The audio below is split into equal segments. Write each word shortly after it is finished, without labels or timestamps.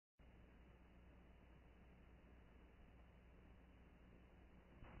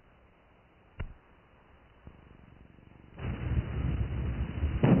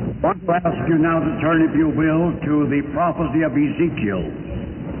want to ask you now to turn, if you will, to the prophecy of Ezekiel.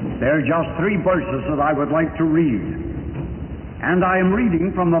 There are just 3 verses that I would like to read. And I am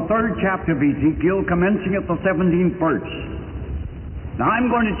reading from the 3rd chapter of Ezekiel, commencing at the 17th verse. Now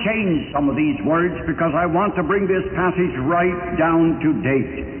I'm going to change some of these words because I want to bring this passage right down to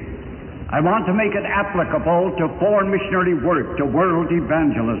date. I want to make it applicable to foreign missionary work, to world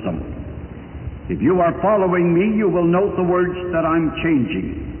evangelism. If you are following me, you will note the words that I'm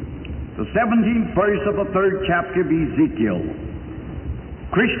changing. The 17th verse of the 3rd chapter of Ezekiel.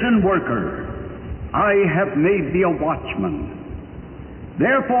 Christian worker, I have made thee a watchman.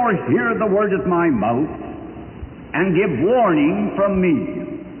 Therefore hear the word of my mouth, and give warning from me.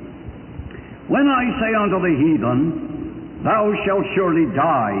 When I say unto the heathen, thou shalt surely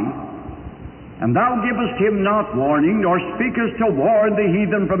die, and thou givest him not warning, nor speakest to warn the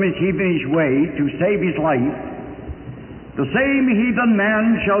heathen from his heathenish way, to save his life, the same heathen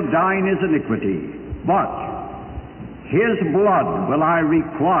man shall die in his iniquity, but his blood will I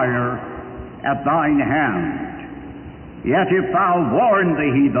require at thine hand. Yet if thou warn the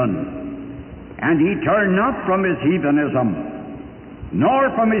heathen, and he turn not from his heathenism,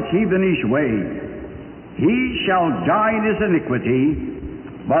 nor from his heathenish way, he shall die in his iniquity,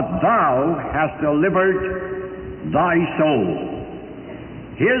 but thou hast delivered thy soul.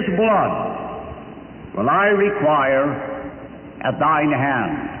 His blood will I require at thine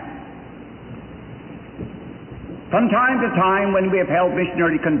hand. From time to time, when we have held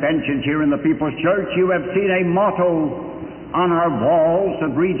missionary conventions here in the People's Church, you have seen a motto on our walls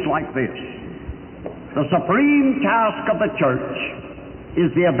that reads like this: the supreme task of the church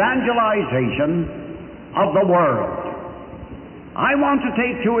is the evangelization of the world. I want to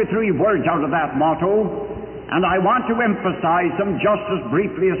take 2 or 3 words out of that motto, and I want to emphasize them just as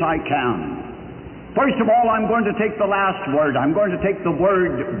briefly as I can. First of all, I'm going to take the last word. I'm going to take the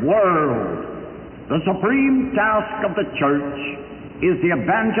word world. The supreme task of the church is the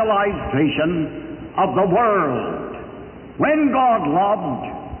evangelization of the world. When God loved,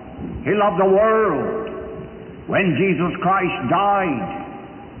 He loved the world. When Jesus Christ died,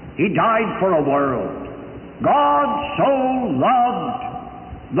 He died for a world. God so loved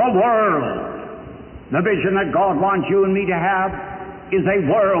the world. The vision that God wants you and me to have is a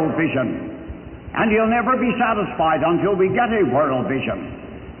world vision. And He'll never be satisfied until we get a world vision.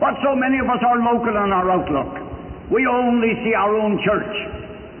 But so many of us are local in our outlook. We only see our own church.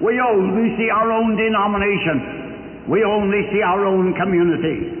 We only see our own denomination. We only see our own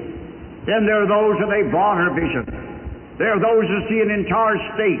community. Then there are those with a broader vision. There are those who see an entire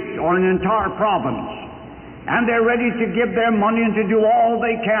state or an entire province, and they're ready to give their money and to do all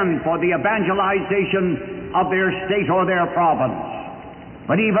they can for the evangelization of their state or their province.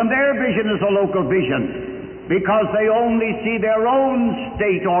 But even their vision is a local vision, because they only see their own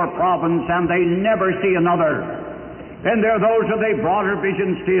state or province and they never see another. Then there are those with a broader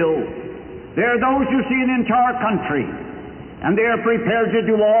vision still. There are those who see an entire country, and they are prepared to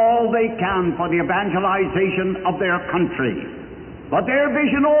do all they can for the evangelization of their country. But their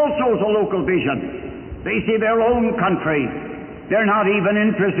vision also is a local vision. They see their own country. They're not even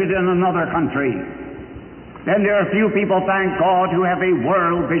interested in another country. Then there are few people, thank God, who have a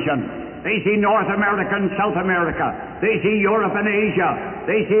world vision. They see North America and South America. They see Europe and Asia.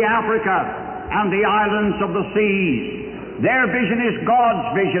 They see Africa and the islands of the seas. Their vision is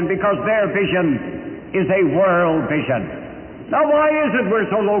God's vision, because their vision is a world vision. Now, why is it we're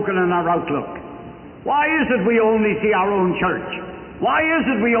so local in our outlook? Why is it we only see our own church? Why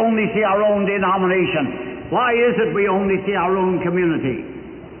is it we only see our own denomination? Why is it we only see our own community?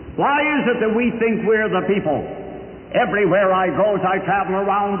 Why is it that we think we're the people? Everywhere I go, as I travel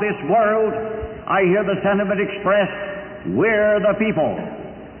around this world, I hear the sentiment expressed, we're the people.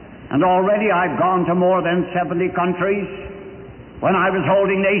 And already I've gone to more than 70 countries. When I was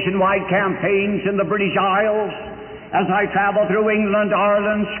holding nationwide campaigns in the British Isles, as I traveled through England,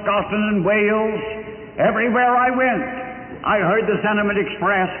 Ireland, Scotland, and Wales, everywhere I went, I heard the sentiment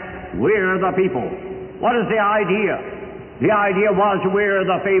expressed, we're the people. What is the idea? The idea was we're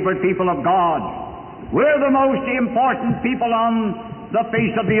the favored people of God. We're the most important people on the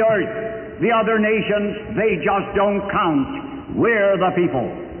face of the earth. The other nations, they just don't count. We're the people.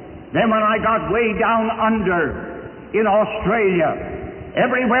 Then when I got way down under in Australia,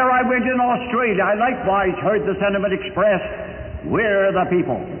 everywhere I went in Australia, I likewise heard the sentiment expressed, we're the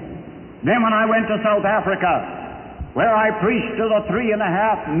people. Then when I went to South Africa, where I preached to the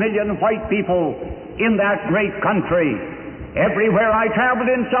 3.5 million white people in that great country, everywhere I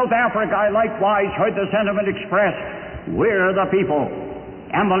traveled in South Africa, I likewise heard the sentiment expressed, we're the people.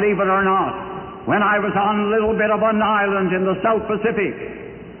 And believe it or not, when I was on a little bit of an island in the South Pacific,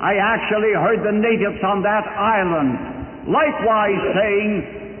 I actually heard the natives on that island likewise saying,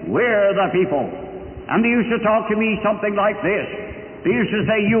 "We're the people." And they used to talk to me something like this. They used to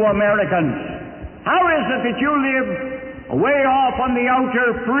say, "You Americans, how is it that you live way off on the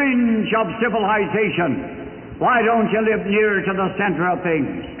outer fringe of civilization? Why don't you live near to the center of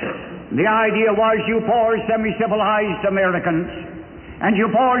things?" The idea was, you poor semi-civilized Americans and you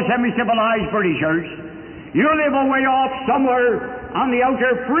poor semi-civilized Britishers, you live away off somewhere on the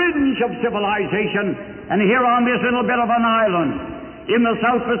outer fringe of civilization, and here on this little bit of an island in the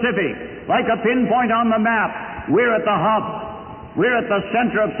South Pacific, like a pinpoint on the map, we're at the hub. We're at the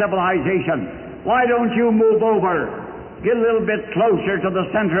center of civilization. Why don't you move over? Get a little bit closer to the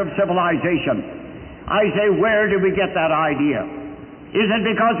center of civilization. I say, where did we get that idea? Is it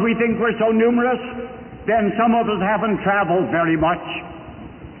because we think we're so numerous? Then some of us haven't traveled very much.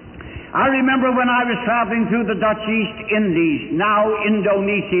 I remember when I was traveling through the Dutch East Indies, now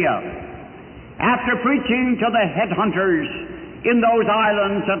Indonesia. After preaching to the headhunters in those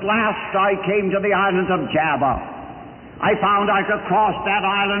islands, at last I came to the island of Java. I found I could cross that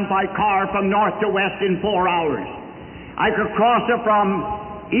island by car from north to west in 4 hours. I could cross it from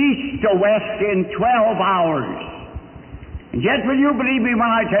east to west in 12 hours. And yet, will you believe me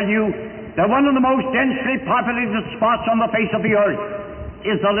when I tell you that one of the most densely populated spots on the face of the earth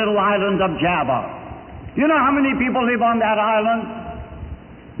is the little island of Java? You know how many people live on that island?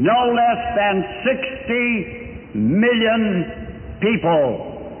 No less than 60 million people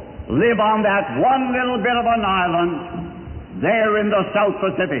live on that one little bit of an island there in the South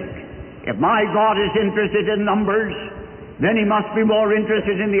Pacific. If my God is interested in numbers, then He must be more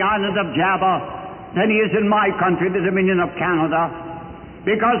interested in the island of Java than He is in my country, the Dominion of Canada.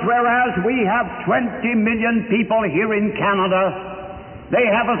 Because whereas we have 20 million people here in Canada, they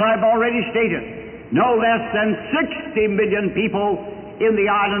have, as I've already stated, no less than 60 million people in the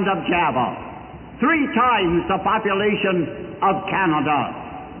island of Java. 3 times the population of Canada.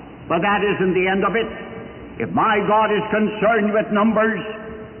 But that isn't the end of it. If my God is concerned with numbers,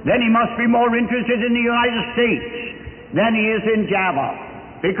 then He must be more interested in the United States than He is in Java.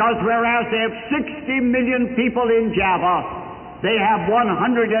 Because whereas they have 60 million people in Java, they have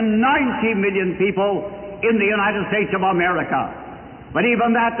 190 million people in the United States of America. But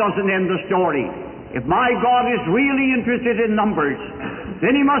even that doesn't end the story. If my God is really interested in numbers,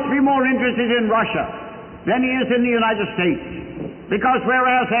 then He must be more interested in Russia than He is in the United States. Because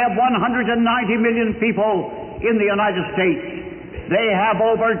whereas they have 190 million people in the United States, they have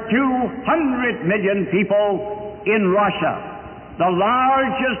over 200 million people in Russia, the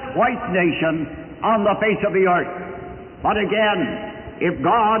largest white nation on the face of the earth. But again, if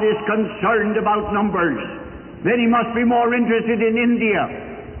God is concerned about numbers, then He must be more interested in India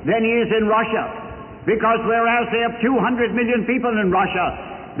than He is in Russia. Because whereas they have 200 million people in Russia,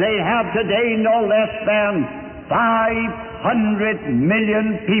 they have today no less than 500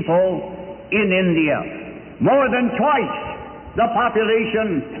 million people in India. More than twice the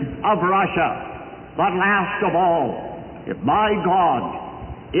population of Russia. But last of all, if my God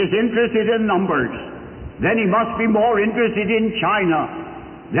is interested in numbers, then He must be more interested in China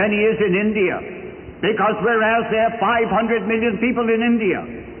than He is in India. Because whereas they have 500 million people in India,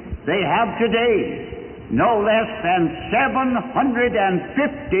 they have today no less than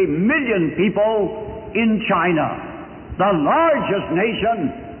 750 million people in China, the largest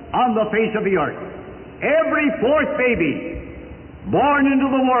nation on the face of the earth. Every 4th baby born into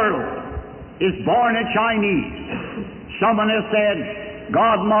the world is born a Chinese. Someone has said,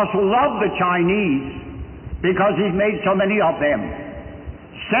 God must love the Chinese because He's made so many of them.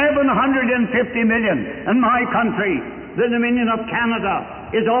 750 million in my country, the Dominion of Canada,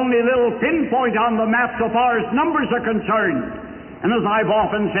 is only a little pinpoint on the map so far as numbers are concerned. And as I've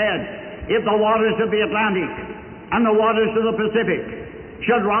often said, if the waters of the Atlantic and the waters of the Pacific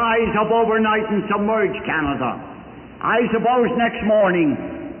should rise up overnight and submerge Canada, I suppose next morning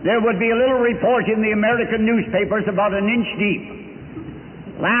there would be a little report in the American newspapers about 1 inch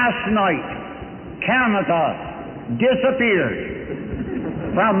deep. Last night, Canada disappeared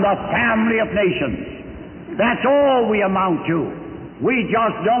from the family of nations. That's all we amount to. We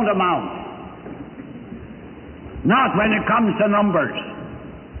just don't amount. Not when it comes to numbers.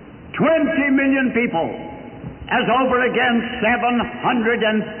 20 million people as over against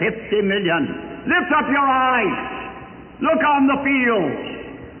 750 million. Lift up your eyes. Look on the fields.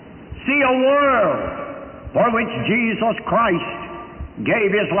 See a world for which Jesus Christ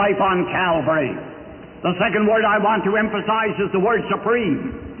gave His life on Calvary. The second word I want to emphasize is the word supreme.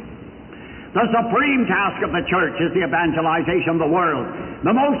 The supreme task of the church is the evangelization of the world.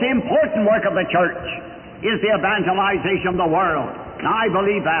 The most important work of the church is the evangelization of the world. Now, I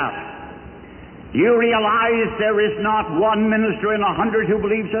believe that. Do you realize there is not one minister in 100 who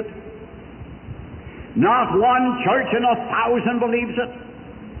believes it? Not one church in 1,000 believes it?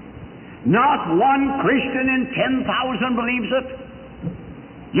 Not one Christian in 10,000 believes it?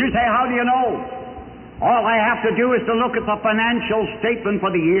 You say, how do you know? All I have to do is to look at the financial statement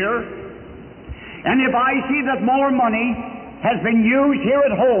for the year, and if I see that more money has been used here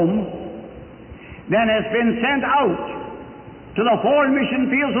at home than has been sent out to the foreign mission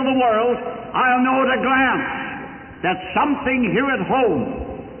fields of the world, I'll know at a glance that something here at home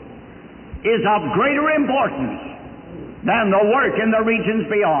is of greater importance than the work in the regions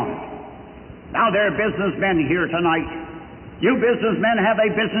beyond. Now, there are businessmen here tonight. You businessmen have a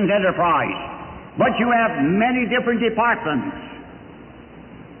business enterprise, but you have many different departments.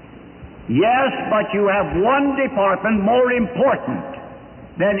 Yes, but you have one department more important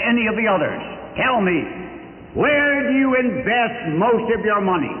than any of the others. Tell me, where do you invest most of your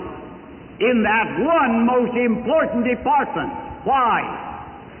money? In that one most important department. Why?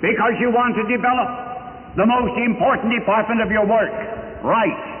 Because you want to develop the most important department of your work.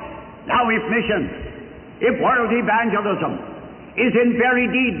 Right. Now, if mission, if world evangelism is in very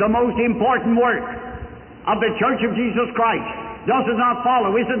deed the most important work of the Church of Jesus Christ, does it not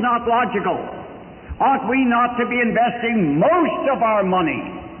follow? Is it not logical? Ought we not to be investing most of our money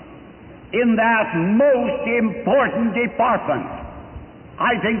in that most important department?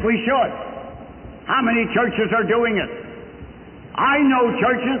 I think we should. How many churches are doing it? I know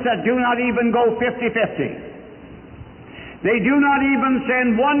churches that do not even go 50-50. They do not even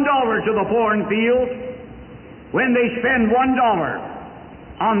send $1 to the foreign field when they spend $1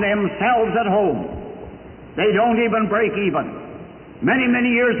 on themselves at home. They don't even break even. Many, many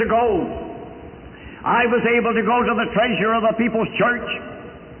years ago, I was able to go to the treasurer of the People's Church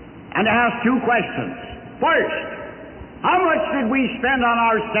and ask two questions. First, how much did we spend on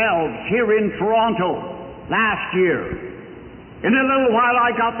ourselves here in Toronto last year? In a little while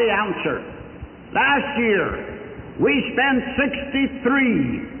I got the answer. Last year, we spent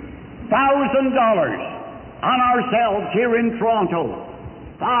 $63,000 on ourselves here in Toronto.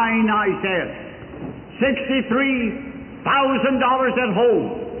 Fine, I said. $63,000 at home.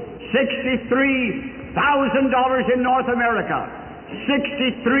 $63,000 in North America.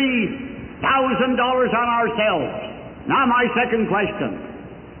 $63,000 on ourselves. Now, my second question.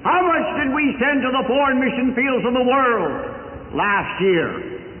 How much did we send to the foreign mission fields of the world last year?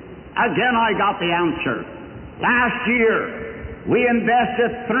 Again, I got the answer. Last year, we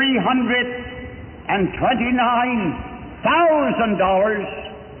invested $329,000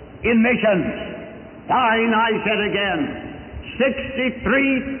 in missions. Fine, I said again.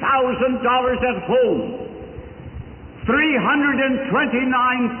 $63,000 at home.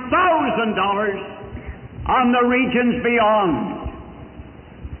 $329,000 on the regions beyond.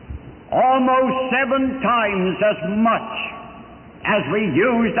 Almost 7 times as much as we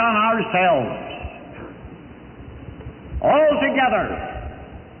used on ourselves. Altogether,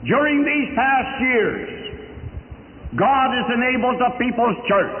 during these past years, God has enabled the People's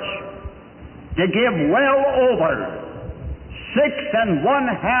Church to give well over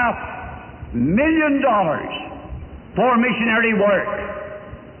 $6.5 million for missionary work.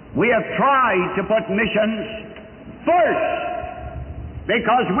 We have tried to put missions first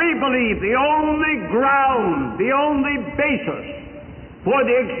because we believe the only ground, the only basis for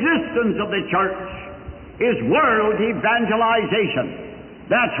the existence of the church is world evangelization.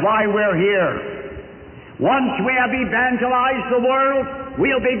 That's why we're here. Once we have evangelized the world,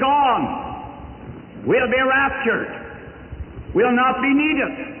 we'll be gone. We'll be raptured. We'll not be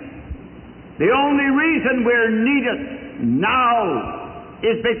needed. The only reason we're needed now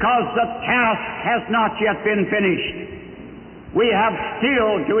is because the task has not yet been finished. We have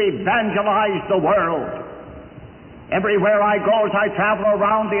still to evangelize the world. Everywhere I go, as I travel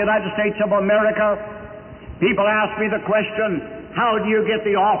around the United States of America, people ask me the question, how do you get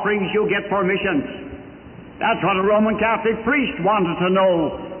the offerings you get for missions? That's what a Roman Catholic priest wanted to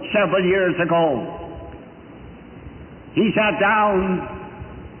know several years ago. He sat down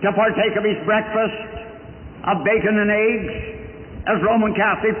to partake of his breakfast of bacon and eggs, as Roman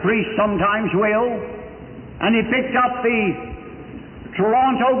Catholic priests sometimes will, and he picked up the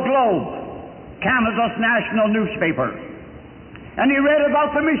Toronto Globe, Canada's national newspaper, and he read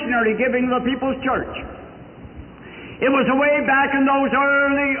about the missionary giving the People's Church. It was way back in those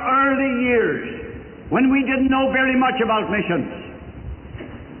early years when we didn't know very much about missions,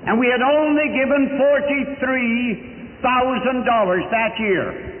 and we had only given $43,000 that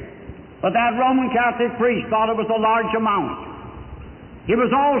year. But that Roman Catholic priest thought it was a large amount. He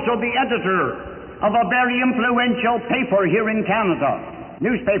was also the editor of a very influential paper here in Canada,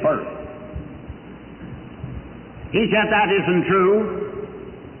 newspaper. He said that isn't true.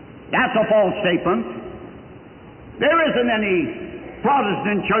 That's a false statement. There isn't any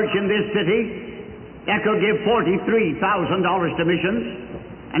Protestant church in this city that could give $43,000 to missions.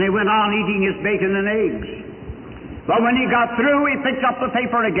 And he went on eating his bacon and eggs. But when he got through, he picked up the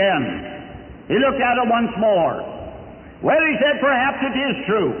paper again. He looked at it once more. Well, he said, perhaps it is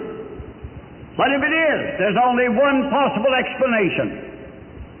true. But if it is, there's only one possible explanation.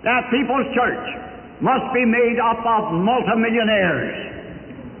 That People's Church must be made up of multimillionaires.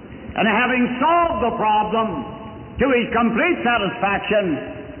 And having solved the problem to his complete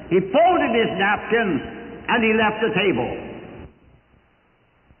satisfaction, he folded his napkin and he left the table.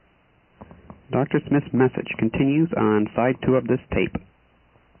 Dr. Smith's message continues on side 2 of this tape.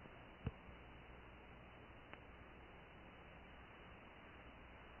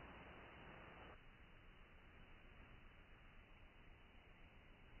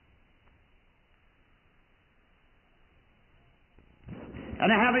 And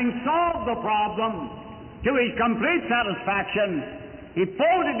having solved the problem to his complete satisfaction, he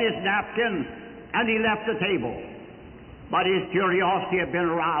folded his napkin and he left the table. But his curiosity had been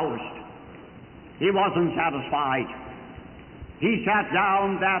aroused. He wasn't satisfied. He sat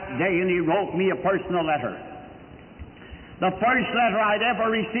down that day and he wrote me a personal letter. The first letter I'd ever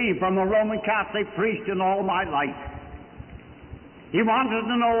received from a Roman Catholic priest in all my life. He wanted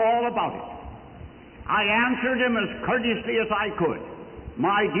to know all about it. I answered him as courteously as I could.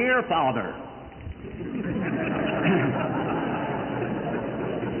 My dear Father,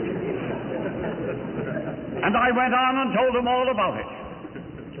 and I went on and told him all about it.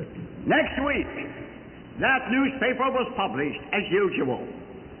 Next week, that newspaper was published as usual.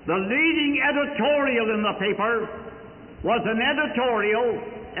 The leading editorial in the paper was an editorial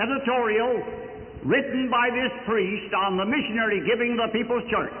written by this priest on the missionary giving the People's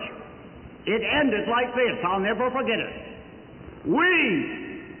Church. It ended like this, I'll never forget it.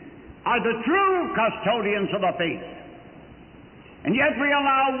 We are the true custodians of the faith, and yet we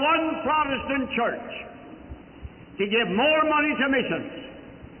allow one Protestant church to give more money to missions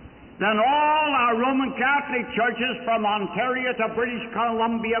than all our Roman Catholic churches from Ontario to British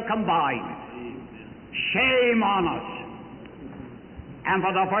Columbia combined. Shame on us. And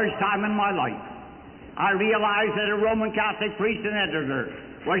for the first time in my life, I realized that a Roman Catholic priest and editor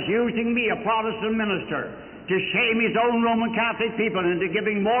was using me, a Protestant minister, to shame his own Roman Catholic people into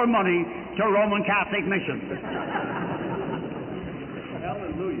giving more money to Roman Catholic missions.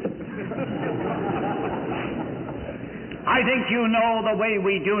 Hallelujah. I think you know the way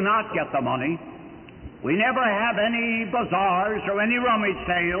we do not get the money. We never have any bazaars or any rummage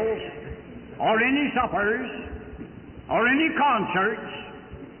sales or any suppers or any concerts.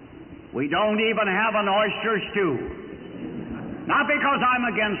 We don't even have an oyster stew. Not because I'm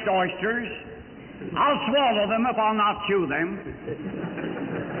against oysters. I'll swallow them if I'll not chew them.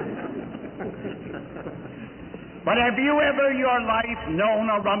 But have you ever in your life known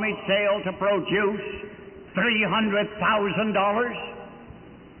a rummage sale to produce $300,000?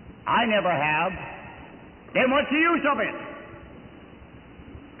 I never have. Then what's the use of it?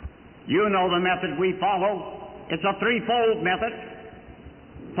 You know the method we follow. It's a threefold method.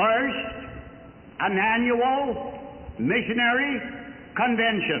 First, an annual missionary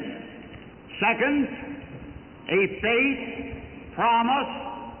convention. Second, a faith promise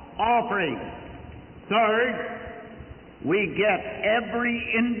offering. Third, we get every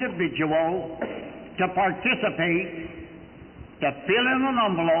individual to participate, to fill in an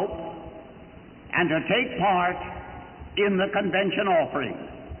envelope, and to take part in the convention offering.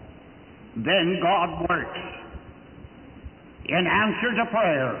 Then God works in answer to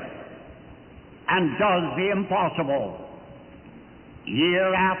prayer and does the impossible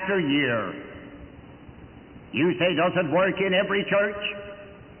year after year. You say, does it work in every church?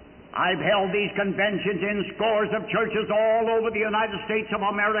 I've held these conventions in scores of churches all over the United States of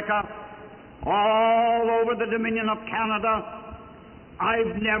America, all over the Dominion of Canada.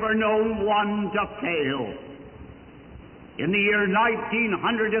 I've never known one to fail. In the year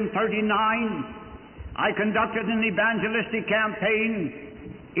 1939, I conducted an evangelistic campaign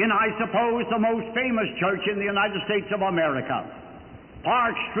in, I suppose, the most famous church in the United States of America,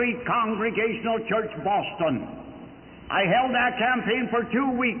 Park Street Congregational Church, Boston. I held that campaign for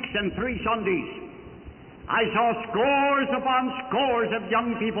 2 weeks and 3 Sundays. I saw scores upon scores of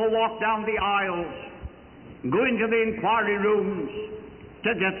young people walk down the aisles, go into the inquiry rooms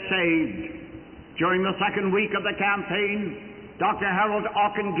to get saved. During the second week of the campaign, Dr. Harold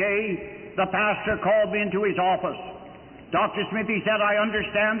Ockengay, the pastor, called me into his office. Dr. Smith, he said, I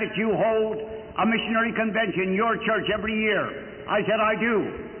understand that you hold a missionary convention in your church every year? I said, I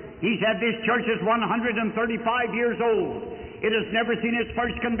do. He said, this church is 135 years old. It has never seen its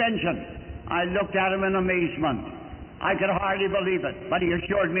first convention. I looked at him in amazement. I could hardly believe it, but he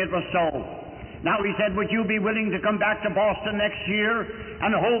assured me it was so. Now he said, would you be willing to come back to Boston next year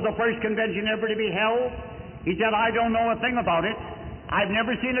and hold the first convention ever to be held? He said, I don't know a thing about it. I've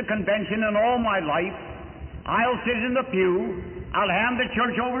never seen a convention in all my life. I'll sit in the pew. I'll hand the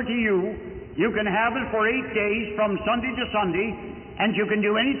church over to you. You can have it for 8 days from Sunday to Sunday, and you can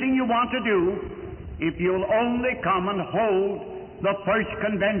do anything you want to do if you'll only come and hold the first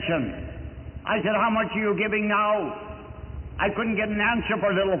convention. I said, how much are you giving now? I couldn't get an answer for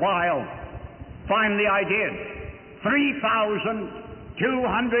a little while. Finally I did. $3,200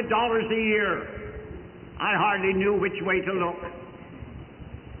 a year. I hardly knew which way to look.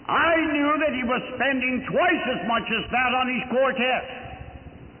 I knew that he was spending twice as much as that on his quartet.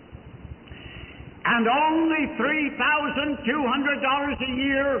 And only $3,200 a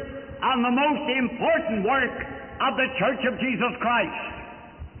year on the most important work of the Church of Jesus Christ,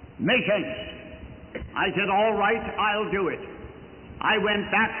 missions. I said, all right, I'll do it. I went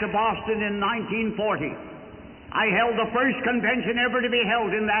back to Boston in 1940. I held the first convention ever to be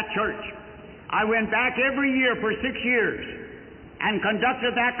held in that church. I went back every year for 6 years and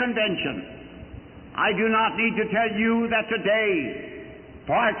conducted that convention. I do not need to tell you that today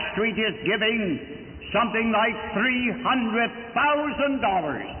Park Street is giving something like $300,000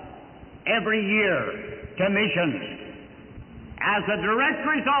 every year to missions as a direct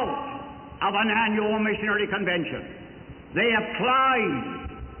result of an annual missionary convention. They have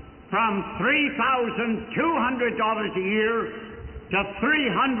climbed from $3,200 a year to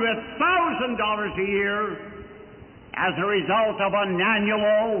 $300,000 a year as a result of an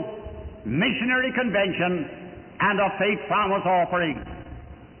annual missionary convention and a faith promise offering.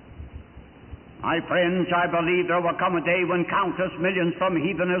 My friends, I believe there will come a day when countless millions from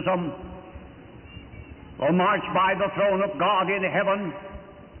heathenism will march by the throne of God in heaven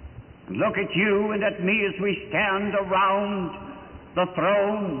and look at you and at me as we stand around the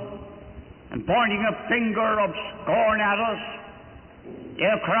throne and pointing a finger of scorn at us.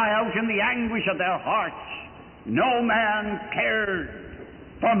 They'll cry out in the anguish of their hearts, no man cared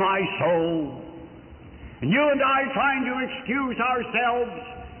for my soul. And you and I trying to excuse ourselves,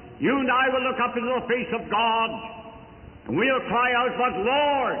 you and I will look up into the face of God and we'll cry out, but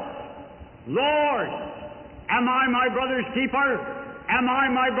Lord, Lord, am I my brother's keeper? Am I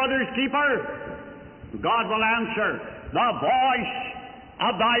my brother's keeper? God will answer, the voice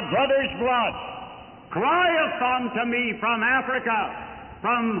of thy brother's blood crieth unto me from Africa,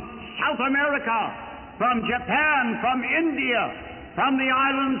 from South America, from Japan, from India, from the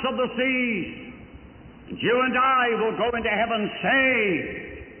islands of the seas. And you and I will go into heaven saved,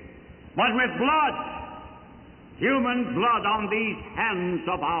 but with blood, human blood on these hands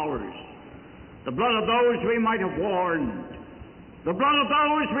of ours, the blood of those we might have warned, the blood of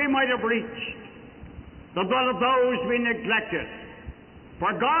those we might have reached, the blood of those we neglected.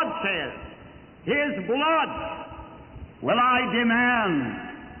 For God says, His blood will I demand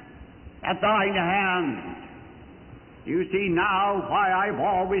at thine hand. You see now why I've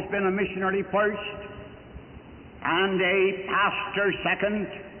always been a missionary first and a pastor second,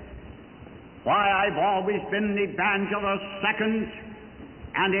 why I've always been an evangelist second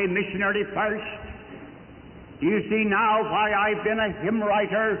and a missionary first. You see now why I've been a hymn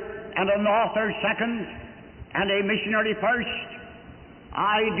writer and an author second and a missionary first.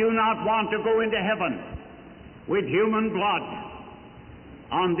 I do not want to go into heaven with human blood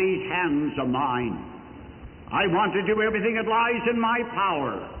on these hands of mine. I want to do everything that lies in my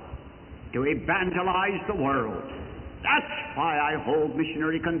power to evangelize the world. That's why I hold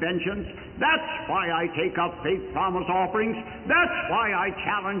missionary conventions. That's why I take up faith promise offerings. That's why I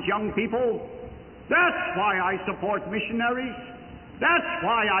challenge young people. That's why I support missionaries. That's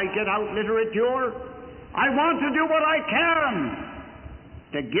why I get out literature. I want to do what I can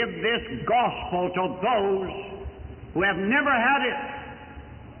to give this gospel to those who have never had it.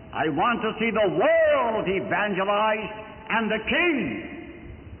 I want to see the world evangelized and the King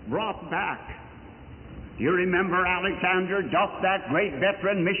brought back. Do you remember Alexander Duff, that great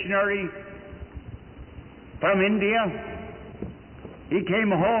veteran missionary from India? He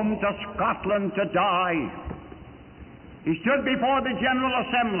came home to Scotland to die. He stood before the General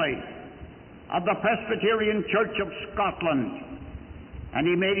Assembly of the Presbyterian Church of Scotland, and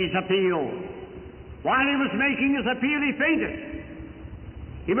he made his appeal. While he was making his appeal, he fainted.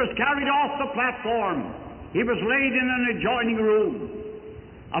 He was carried off the platform. He was laid in an adjoining room.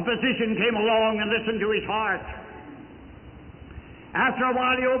 A physician came along and listened to his heart. After a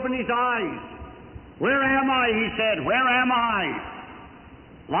while, he opened his eyes. Where am I? He said. Where am I?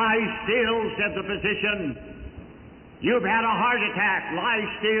 Lie still, said the physician. You've had a heart attack. Lie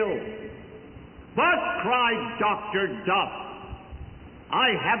still. But, cried Dr. Duff,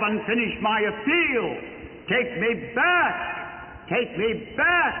 I haven't finished my appeal. Take me back. Take me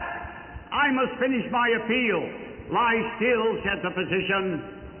back. I must finish my appeal. Lie still, said the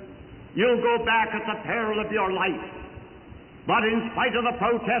physician. You'll go back at the peril of your life. But in spite of the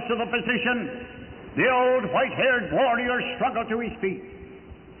protests of the physician, the old white-haired warrior struggled to his feet.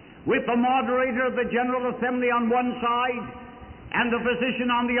 With the moderator of the General Assembly on one side and the physician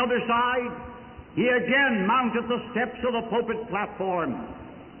on the other side, he again mounted the steps of the pulpit platform.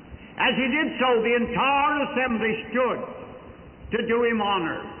 As he did so, the entire assembly stood to do him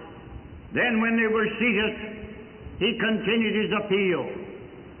honor. Then when they were seated, he continued his appeal.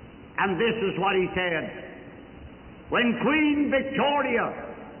 And this is what he said. When Queen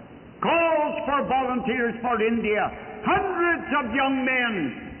Victoria calls for volunteers for India, hundreds of young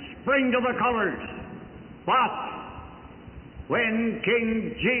men spring to the colors. But when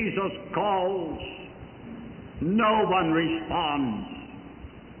King Jesus calls, no one responds.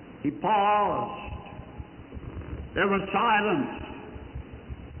 He paused. There was silence.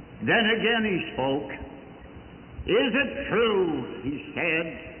 Then again he spoke. Is it true, he said,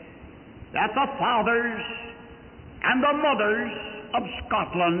 that the fathers and the mothers of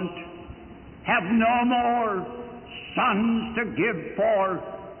Scotland have no more sons to give for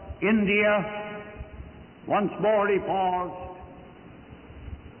India? Once more he paused.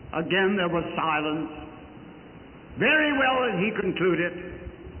 Again there was silence. Very well, he concluded.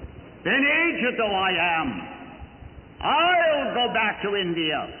 Then, aged though I am, I'll go back to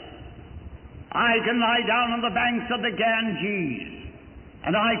India. I can lie down on the banks of the Ganges,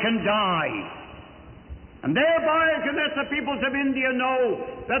 and I can die. And thereby I can let the peoples of India know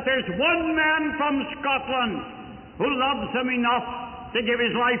that there's one man from Scotland who loves them enough to give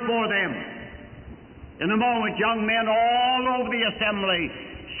his life for them. In a moment, young men all over the assembly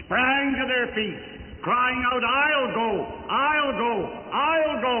sprang to their feet, crying out, I'll go, I'll go,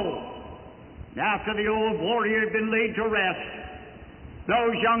 I'll go. After the old warrior had been laid to rest,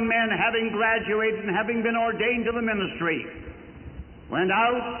 those young men, having graduated and having been ordained to the ministry, went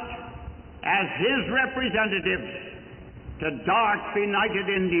out as his representatives to dark, benighted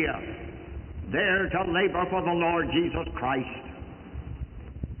India, there to labor for the Lord Jesus Christ.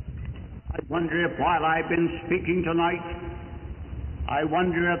 I wonder if while I've been speaking tonight, I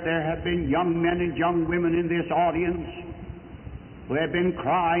wonder if there have been young men and young women in this audience who have been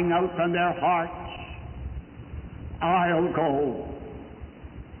crying out from their hearts, I'll go,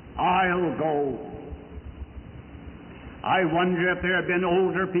 I'll go. I wonder if there have been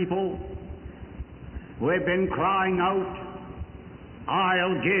older people who have been crying out,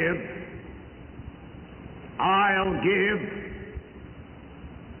 I'll give, I'll give.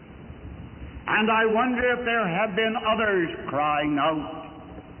 And I wonder if there have been others crying out,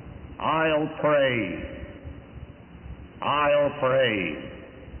 I'll pray, I'll pray.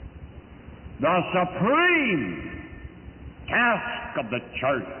 The supreme task of the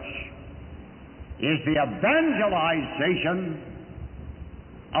church is the evangelization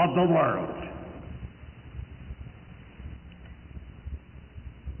of the world.